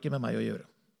det har ikke med meg å gjøre.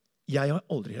 Jeg har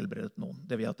aldri helbredet noen,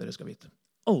 det vil jeg at dere skal vite.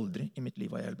 Aldri i mitt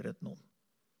liv har jeg helbredet noen.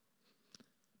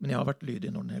 Men jeg har vært lydig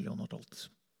når Den hellige ånd har talt.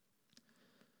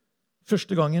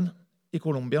 Første gangen i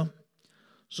Colombia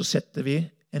så setter vi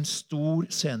en stor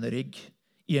scenerigg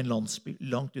i en landsby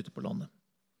langt ute på landet.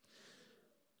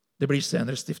 Det blir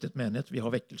senere stiftet menighet. Vi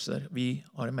har vekkelser. Vi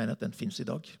har en menighet, den finnes i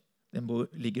dag. Den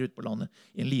ligger ute på landet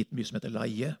i en liten by som heter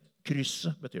Laie.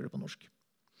 Krysset betyr det på norsk.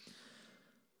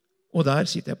 Og der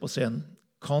sitter jeg på scenen.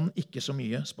 Kan ikke så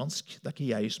mye spansk. Det er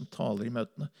ikke jeg som taler i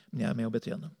møtene, men jeg er med å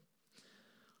betjene.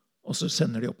 Og så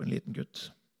sender de opp en liten gutt.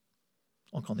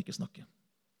 Han kan ikke snakke.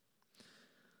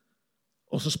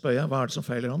 Og så spør jeg, hva er det som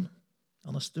feiler han?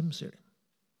 Han er stum, sier de.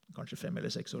 Kanskje 5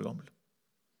 eller 6 år gammel.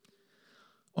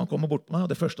 Og han kommer bort på meg,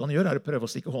 og det første han gjør er å prøve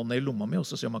å stikke hånden i lomma mi og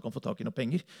så se om han kan få tak i noen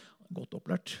penger. Godt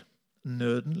opplært.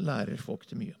 Nøden lærer folk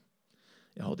til mye.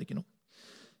 Jeg hadde ikke noe.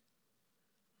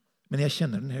 Men jeg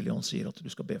kjenner Den hellige ånd sier at du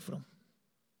skal be for ham.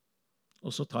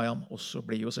 Og så tar jeg ham, og så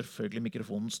blir jo selvfølgelig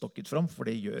mikrofonen stokket fram, for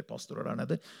det gjør pastorer der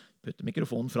nede. Putter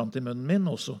mikrofonen fram til munnen min,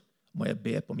 og så må jeg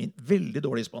be på min veldig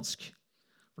dårlige spansk.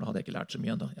 For da hadde jeg ikke lært så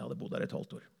mye enda. Jeg hadde bodd der et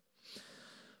halvt år.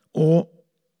 Og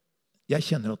jeg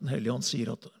kjenner at Den hellige ånd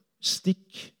sier at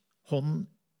stikk hånden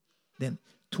din,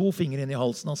 2 fingre inn i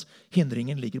halsen hans.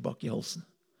 Hindringen ligger bak i halsen.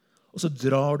 Og så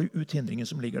drar du ut hindringen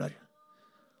som ligger der.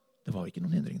 Det var ikke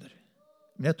noen hindring der.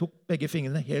 Men jeg tok begge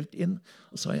fingrene helt inn,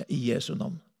 og sa jeg i Jesu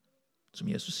navn, som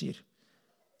Jesus sier.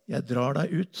 Jeg drar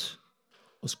deg ut,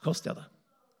 og så kaster jeg deg.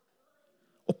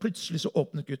 Og plutselig så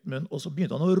åpnet gutten munnen, og så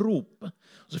begynte han å rope.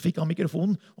 Og så fikk han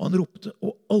mikrofonen, og han ropte,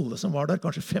 og alle som var der,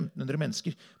 kanskje 1500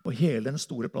 mennesker på hele den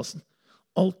store plassen,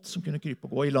 alt som kunne krype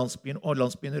og gå i landsbyen og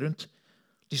landsbyene rundt,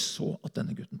 de så at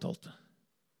denne gutten talte.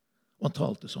 Og han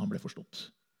talte så han ble forstått.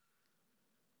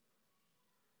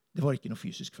 Det var ikke noe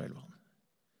fysisk feil ved han.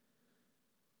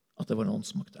 At det var en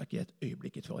åndsmakt er ikke et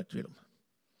øyeblikk i tvil om.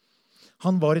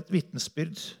 Han var et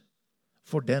vitnesbyrd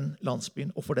for den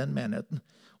landsbyen og for den menigheten,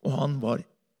 og han var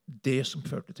det som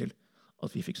førte til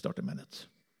at vi fikk starte menighet.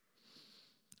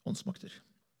 Åndsmakter.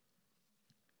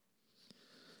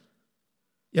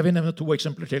 Jeg vil nevne 2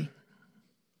 eksempler til.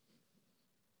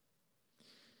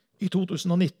 I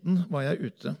 2019 var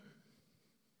jeg ute,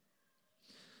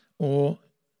 og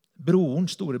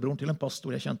storebroren til en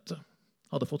pastor jeg kjente,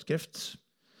 hadde fått kreft,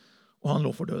 og han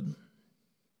lå for døden.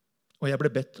 Og jeg ble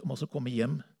bedt om å komme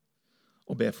hjem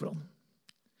og be for ham.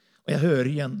 Og jeg hører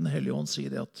igjen Den hellige ånd si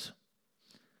det at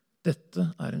dette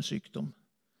er en sykdom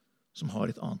som har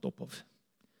et annet opphav.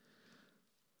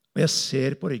 Og jeg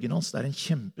ser på ryggen hans, det er en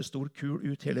kjempestor kul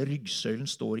ut. Hele ryggsøylen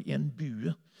står i en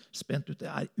bue, spent ut. Det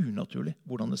er unaturlig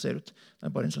hvordan det ser ut. Det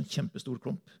er bare en sånn kjempestor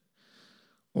klump.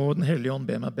 Og Den hellige ånd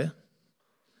ber meg be.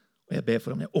 Og jeg ber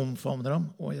for ham, jeg omfavner ham,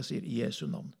 og jeg sier i Jesu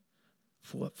navn.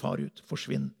 Far ut,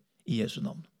 forsvinn i Jesu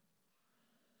navn.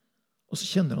 Og så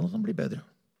kjenner han at han blir bedre.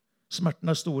 Smerten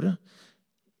er store.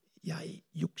 Jeg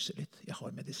jukser litt. Jeg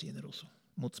har medisiner også,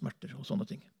 mot smerter og sånne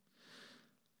ting.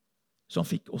 Så han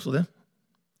fikk også det.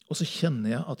 Og så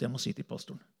kjenner jeg at jeg må si til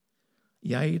pastoren,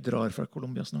 jeg drar fra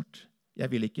Colombia snart.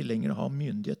 Jeg vil ikke lenger ha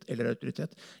myndighet eller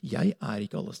autoritet. Jeg er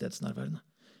ikke allestedsnærværende.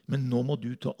 Men nå må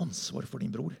du ta ansvar for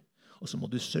din bror. Og så må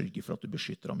du sørge for at du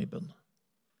beskytter ham i bønn.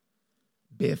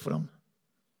 Be for ham,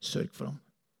 sørg for ham,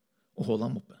 og hold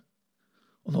ham oppe.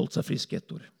 Og han holdt seg frisk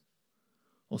 1 år.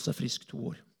 Holdt seg frisk 2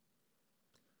 år.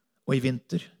 Og i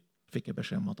vinter fikk jeg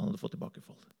beskjed om at han hadde fått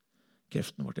tilbakefall.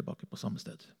 Kreften var tilbake på samme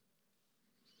sted.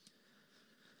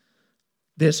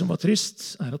 Det som var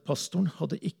trist, er at pastoren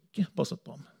hadde ikke passet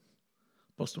på ham.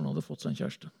 Pastoren hadde fått seg en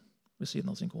kjæreste ved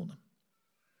siden av sin kone.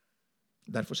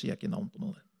 Derfor sier jeg ikke navn på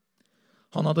noe.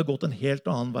 Han hadde gått en helt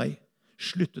annen vei,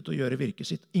 sluttet å gjøre virket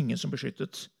sitt. Ingen som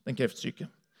beskyttet den kreftsyke.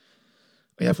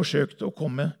 Og jeg forsøkte å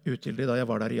komme ut til det da jeg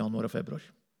var der i januar og februar,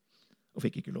 og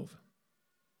fikk ikke lov.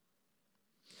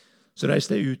 Så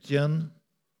reiste jeg ut igjen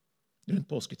rundt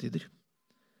påsketider.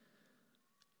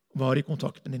 Var i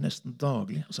kontakt med dem nesten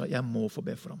daglig og sa, jeg må få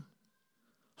be for ham.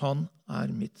 Han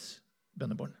er mitt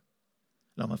bønnebarn.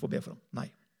 La meg få be for ham. Nei.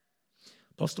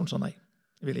 Pastoren sa nei.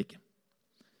 Jeg ville ikke.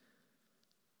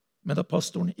 Men da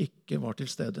pastoren ikke var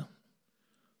til stede,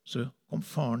 så kom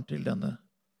faren til denne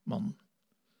mannen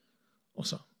og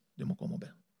sa, du må komme og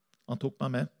be. Han tok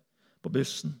meg med på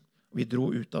bussen, og vi dro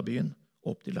ut av byen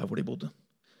opp til der hvor de bodde.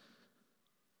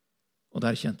 Og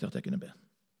der kjente jeg at jeg kunne be.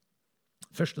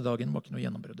 Første dagen var ikke noe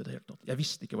gjennombrudd i det hele tatt. Jeg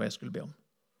visste ikke hva jeg skulle be om.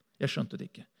 Jeg skjønte det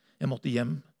ikke. Jeg måtte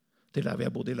hjem til der hvor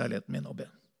jeg bodde i leiligheten min og be.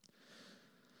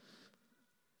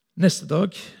 Neste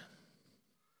dag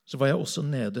så var jeg også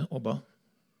nede og ba.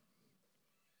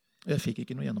 Og jeg fikk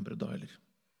ikke noe gjennombrudd da heller.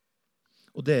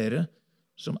 Og dere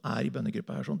som er i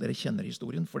bønnegruppa her, dere kjenner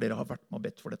historien, for dere har vært med og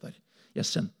bedt for dette her. Jeg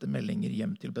sendte meldinger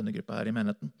hjem til bønnegruppa her i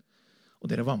menigheten, og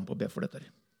dere var med på å be for dette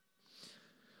her.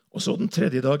 Og så den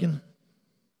tredje dagen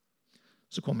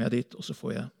så kommer jeg dit, og så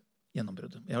får jeg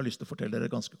gjennombruddet. Jeg har lyst til å fortelle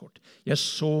dere ganske kort. Jeg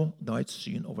så da et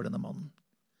syn over denne mannen.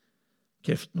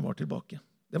 Kreften var tilbake.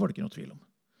 Det var det ikke noe tvil om.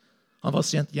 Han var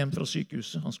sendt hjem fra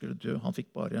sykehuset. Han skulle dø. Han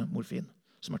fikk bare morfin,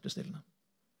 smertestillende.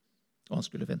 Og han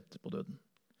skulle vente på døden.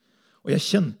 Og jeg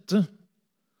kjente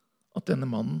at denne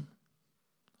mannen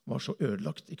var så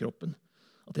ødelagt i kroppen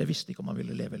at jeg visste ikke om han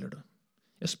ville leve eller dø.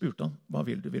 Jeg spurte han, hva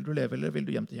vil du? Vil du leve eller vil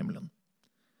du hjem til himmelen?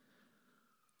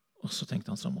 Og så tenkte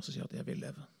han sammen og sa at jeg vil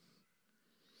leve.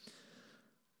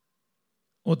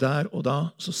 Og der og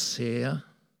da så ser jeg,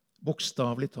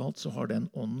 bokstavelig talt, så har den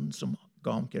ånden som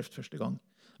ga ham kreft første gang,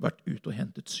 vært ute og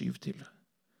hentet 7 til.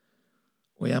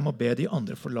 Og jeg må be de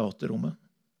andre forlate rommet.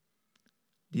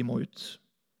 De må ut.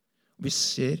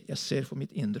 Jeg ser for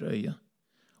mitt indre øye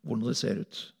hvordan det ser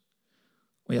ut.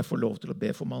 Og jeg får lov til å be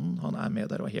for mannen. Han er med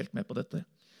der og er helt med på dette.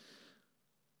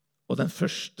 Og den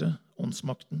første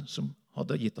åndsmakten som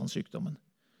hadde gitt han sykdommen,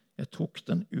 jeg tok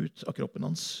den ut av kroppen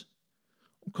hans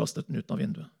og kastet den ut av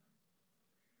vinduet.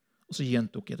 Og så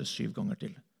gjentok jeg det 7 ganger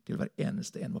til hver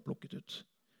eneste en var plukket ut.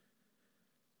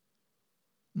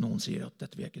 Noen sier at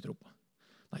dette vil jeg ikke tro på.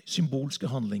 Nei, symbolske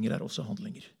handlinger er også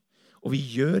handlinger. Og vi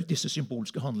gjør disse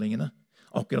symbolske handlingene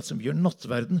akkurat som vi gjør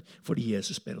nattverden, fordi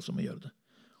Jesus ber oss om å gjøre det.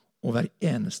 Og hver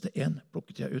eneste en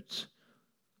plukket jeg ut,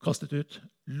 kastet ut,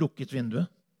 lukket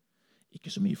vinduet.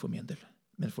 Ikke så mye for min del,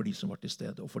 men for de som var til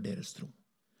stede, og for deres tro.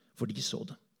 For de så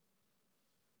det.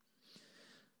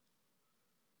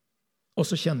 Og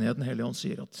så kjenner jeg Den hellige ånd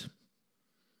sier at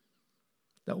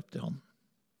det er opp til han.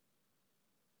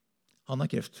 Han er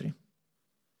kreftfri.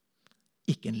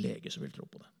 Ikke en lege som vil tro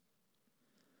på det.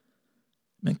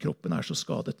 Men kroppen er så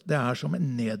skadet. Det er som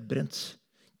en nedbrent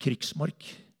krigsmark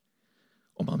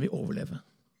om han vil overleve.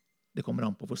 Det kommer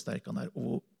an på hvor sterk han er, og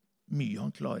hvor mye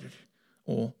han klarer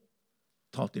å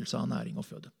ta til seg av næring og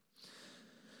føde.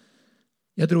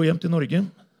 Jeg dro hjem til Norge.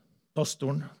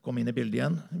 Pastoren kom inn i bildet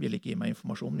igjen. Ville ikke gi meg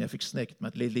informasjon. Jeg fikk sneket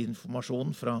meg litt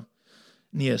informasjon fra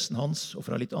niesen hans og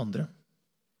fra litt andre.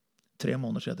 3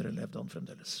 måneder senere levde han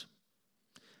fremdeles.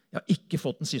 Jeg har ikke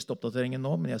fått den siste oppdateringen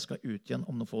nå, men jeg skal ut igjen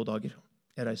om noen få dager.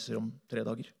 Jeg reiser om 3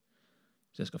 dager,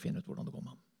 så jeg skal finne ut hvordan det går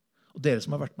med ham. Og dere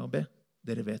som har vært med å be,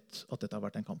 dere vet at dette har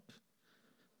vært en kamp.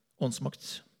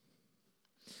 Åndsmakt.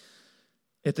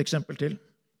 Et eksempel til.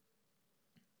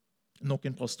 Nok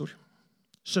en pastor.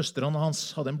 Søsteren hans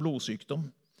hadde en blodsykdom,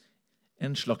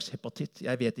 en slags hepatitt.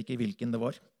 Jeg vet ikke hvilken det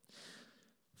var.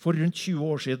 For rundt 20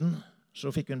 år siden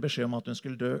så fikk hun beskjed om at hun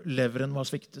skulle dø. Leveren var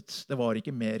sviktet. Det var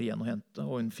ikke mer igjen å hente,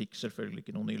 og hun fikk selvfølgelig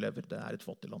ikke noen ny lever. Det er et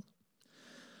fattig land.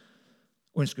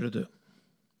 Og hun skulle dø.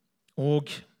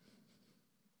 Og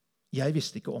jeg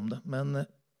visste ikke om det, men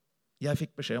jeg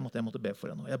fikk beskjed om at jeg måtte be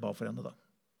for henne, og jeg ba for henne da.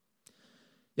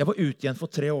 Jeg var ute igjen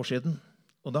for 3 år siden,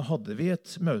 og da hadde vi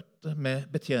et møte med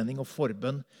betjening og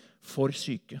forbønn for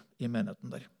syke i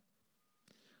menigheten der.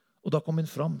 Og da kom hun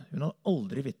fram. Hun hadde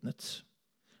aldri vitnet.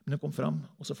 Men hun kom fram,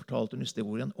 og så fortalte hun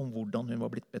historien om hvordan hun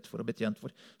var blitt bedt for og betjent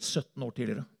for 17 år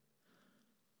tidligere.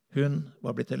 Hun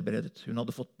var blitt helbredet. Hun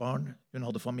hadde fått barn. Hun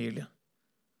hadde familie.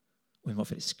 Og hun var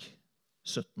frisk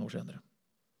 17 år senere.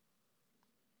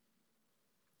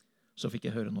 Så fikk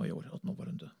jeg høre nå i år at nå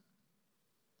var hun død.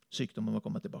 Sykdommen var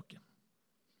kommet tilbake.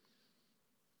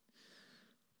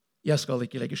 Jeg skal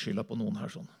ikke legge skylda på noen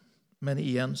her sånn. Men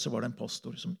igjen så var det en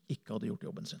pastor som ikke hadde gjort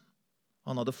jobben sin.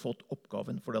 Han hadde fått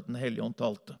oppgaven fordi at Den hellige ånd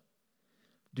talte.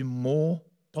 Du må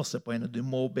passe på henne, du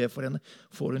må be for henne.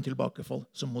 Får hun tilbakefall,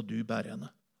 så må du bære henne.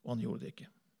 Og han gjorde det ikke.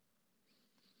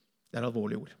 Det er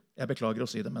alvorlige ord. Jeg beklager å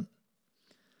si det, men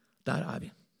der er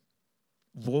vi.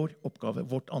 Vår oppgave,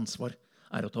 vårt ansvar,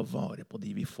 er å ta vare på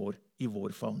de vi får i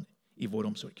vår favn, i vår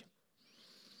omsorg.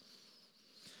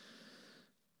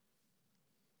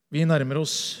 Vi nærmer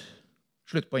oss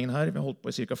sluttpoengen her. Vi har holdt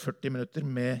på i ca. 40 minutter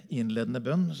med innledende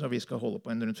bønn, så vi skal holde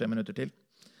på rundt 5 minutter til.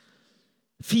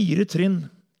 4 trinn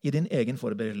i din egen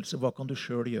forberedelse. Hva kan du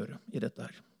selv gjøre i dette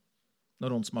her?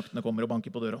 Når åndsmaktene kommer og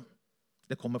banker på døra.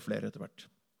 Det kommer flere etter hvert.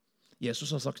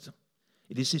 Jesus har sagt det.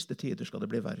 I de siste tider skal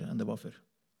det bli verre enn det var før.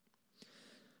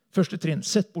 Første trinn,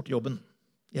 sett bort jobben.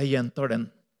 Jeg gjentar den.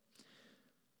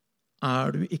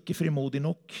 Er du ikke frimodig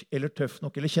nok, eller tøff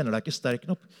nok, eller kjenner deg ikke sterk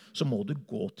nok, så må du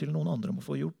gå til noen andre om å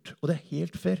få gjort. Og det er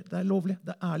helt fair, det er lovlig,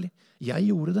 det er ærlig. Jeg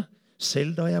gjorde det,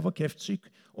 selv da jeg var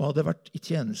kreftsyk, og hadde vært i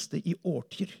tjeneste i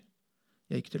årtier.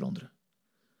 Jeg gikk til andre.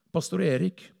 Pastor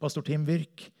Erik, pastor Tim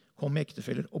Virk kom med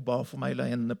ektefeller og ba for meg, la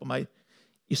hendene på meg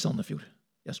i Sandefjord.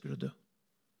 Jeg skulle dø.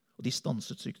 Og de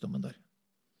stanset sykdommen der.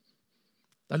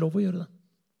 Det er lov å gjøre det.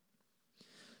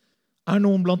 Er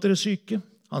noen blant dere syke?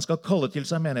 Han skal kalle til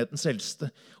seg menighetens eldste,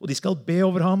 og de skal be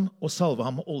over ham og salve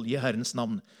ham med olje i Herrens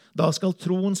navn. Da skal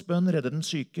troens bønn redde den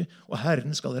syke, og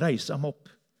Herren skal reise ham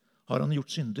opp. Har han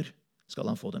gjort synder,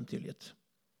 skal han få dem tilgitt.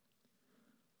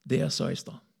 Det jeg sa i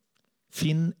stad.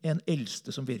 Finn en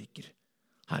eldste som virker.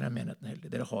 Her er menigheten heldig.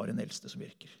 Dere har en eldste som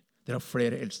virker. Dere har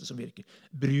flere eldste som virker.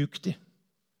 Bruk de.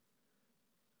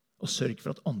 Og sørg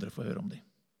for at andre får høre om de.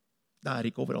 Det er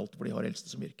ikke overalt hvor de har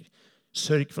eldste som virker.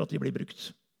 Sørg for at de blir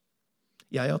brukt.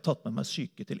 Jeg har tatt med meg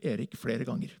syke til Erik flere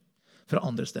ganger, fra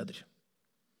andre steder.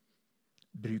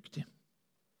 Bruk de.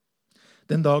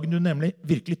 Den dagen du nemlig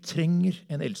virkelig trenger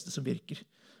en eldste som virker,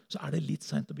 så er det litt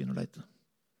sent å begynne å lete.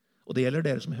 Og det gjelder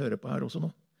dere som hører på her også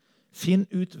nå. Finn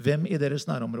ut hvem i deres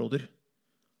nærområder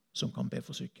som kan be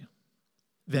for syke.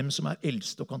 Hvem som er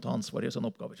eldste og kan ta ansvar i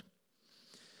sånne oppgaver.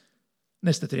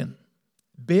 Neste trinn.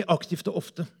 Be aktivt og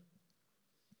ofte.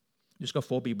 Du skal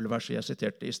få bibelverset jeg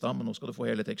siterte i stad, men nå skal du få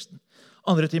hele teksten.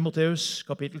 2. Timoteus,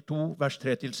 kapittel 2, vers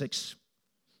 3-6.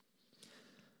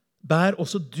 Bær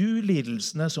også du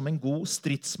lidelsene som en god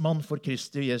stridsmann for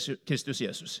Kristus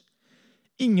Jesus.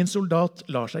 Ingen soldat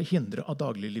lar seg hindre av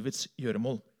dagliglivets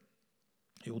gjøremål.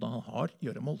 Jo da, han har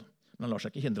gjøremål, men han lar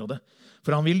seg ikke hindre av det.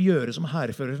 For han vil gjøre som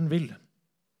hærføreren vil.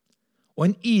 Og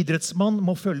en idrettsmann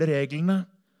må følge reglene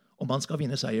om han skal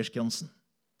vinne seierskransen.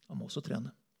 Han må også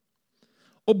trene.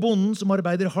 Og bonden som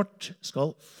arbeider hardt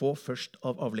skal få først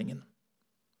av avlingen.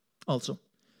 Altså,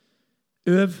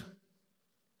 øv,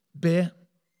 be,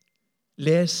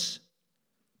 les,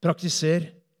 praktiser,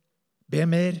 be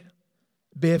mer,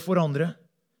 be for andre,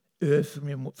 øv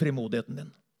frimodigheten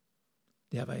din.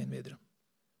 Det er veien videre.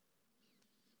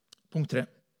 Punkt 3.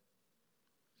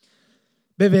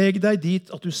 Beveg deg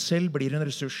dit at du selv blir en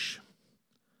ressurs.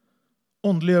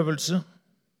 Åndelig øvelse.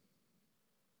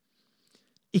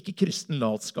 Ikke kristen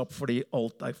latskap fordi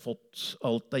alt er fått,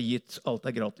 alt er gitt, alt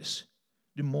er gratis.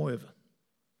 Du må øve.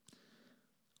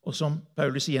 Og som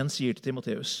Paulus igjen sier til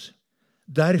Timoteus,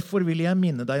 derfor vil jeg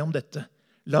minne deg om dette.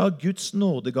 La Guds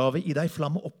nådegave i deg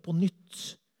flamme opp på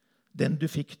nytt, den du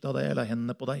fikk da jeg la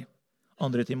hendene på deg.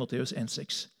 2. Timoteus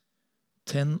 1,6.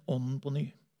 Tenn ånden på ny.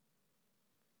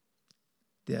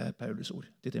 Det er Paulus ord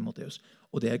til Timoteus,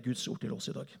 og det er Guds ord til oss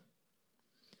i dag.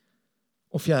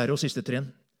 Og 4. og siste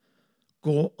trinn.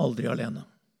 Gå aldri alene.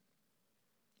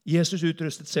 Jesus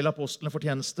utrustet selv apostlene for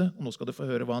tjeneste, og nå skal du få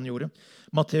høre hva han gjorde.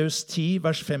 Matteus 10,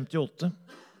 vers 5-8.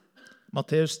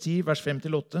 Matteus 10, vers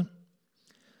 5-8.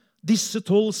 Disse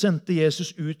 12 sendte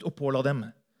Jesus ut og påla dem.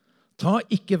 Ta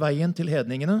ikke veien til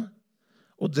hedningene,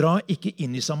 og dra ikke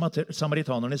inn i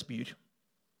samaritanernes byer.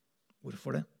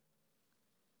 Hvorfor det?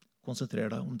 Konsentrer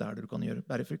deg om der du kan gjøre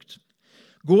bære frukt.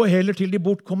 Gå heller til de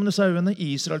bortkomne sauene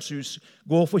i Israels hus.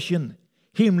 Gå og forkynn.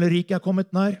 Himmelriket er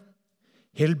kommet nær.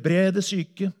 Helbrede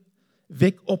syke.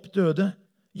 Vekk opp døde.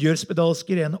 Gjør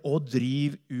spedalske rene og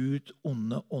driv ut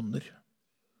onde ånder.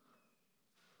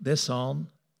 Det sa han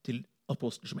til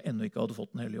apostler som ennå ikke hadde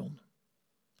fått Den hellige ånd.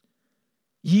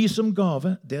 Gi som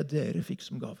gave det dere fikk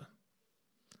som gave.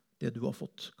 Det du har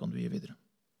fått, kan du gi videre.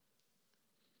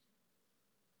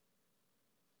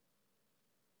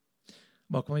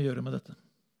 Hva kan vi gjøre med dette?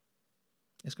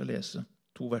 Jeg skal lese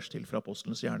 2 vers til fra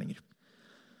Apostlenes gjerninger.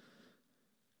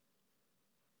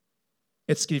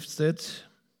 Et skriftsted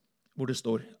hvor det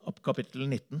står, kapittel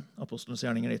 19, Apostlenes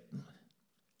gjerninger 19,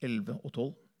 11 og 12.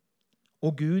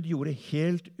 Og Gud gjorde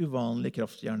helt uvanlige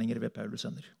kraftgjerninger ved Paulus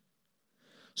hender.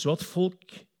 Så at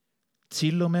folk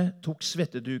til og med tok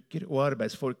svetteduker og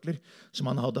arbeidsforkler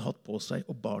som han hadde hatt på seg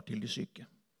og bar til de syke.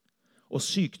 Og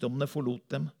sykdommene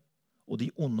forlot dem, og de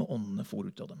onde åndene for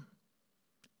ut av dem.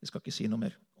 Jeg skal ikke si noe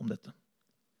mer om dette.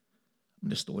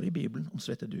 Men det står i Bibelen om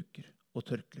svetteduker og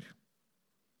tørkler.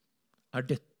 Er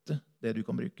dette det du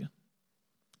kan bruke?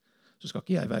 Så skal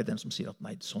ikke jeg være den som sier at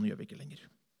nei, sånn gjør vi ikke lenger.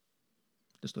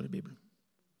 Det står i Bibelen.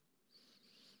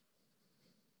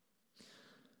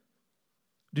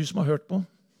 Du som har hørt på,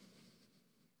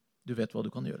 du vet hva du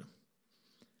kan gjøre.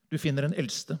 Du finner en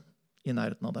eldste i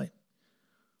nærheten av deg.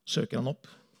 Søker han opp,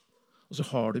 og så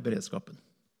har du beredskapen.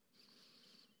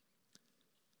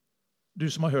 Du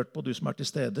som har hørt på, du som er til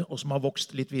stede, og som har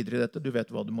vokst litt videre i dette, du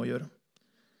vet hva du må gjøre.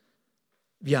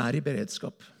 Vi er i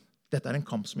beredskap. Dette er en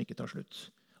kamp som ikke tar slutt.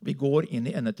 Vi går inn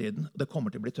i endetiden, og det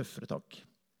kommer til å bli tøffere tak.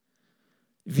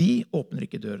 Vi åpner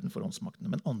ikke døren for åndsmaktene,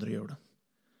 men andre gjør det.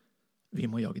 Vi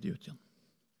må jage de ut igjen.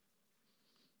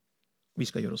 Vi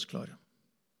skal gjøre oss klare.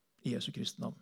 I Jesu Kristi navn.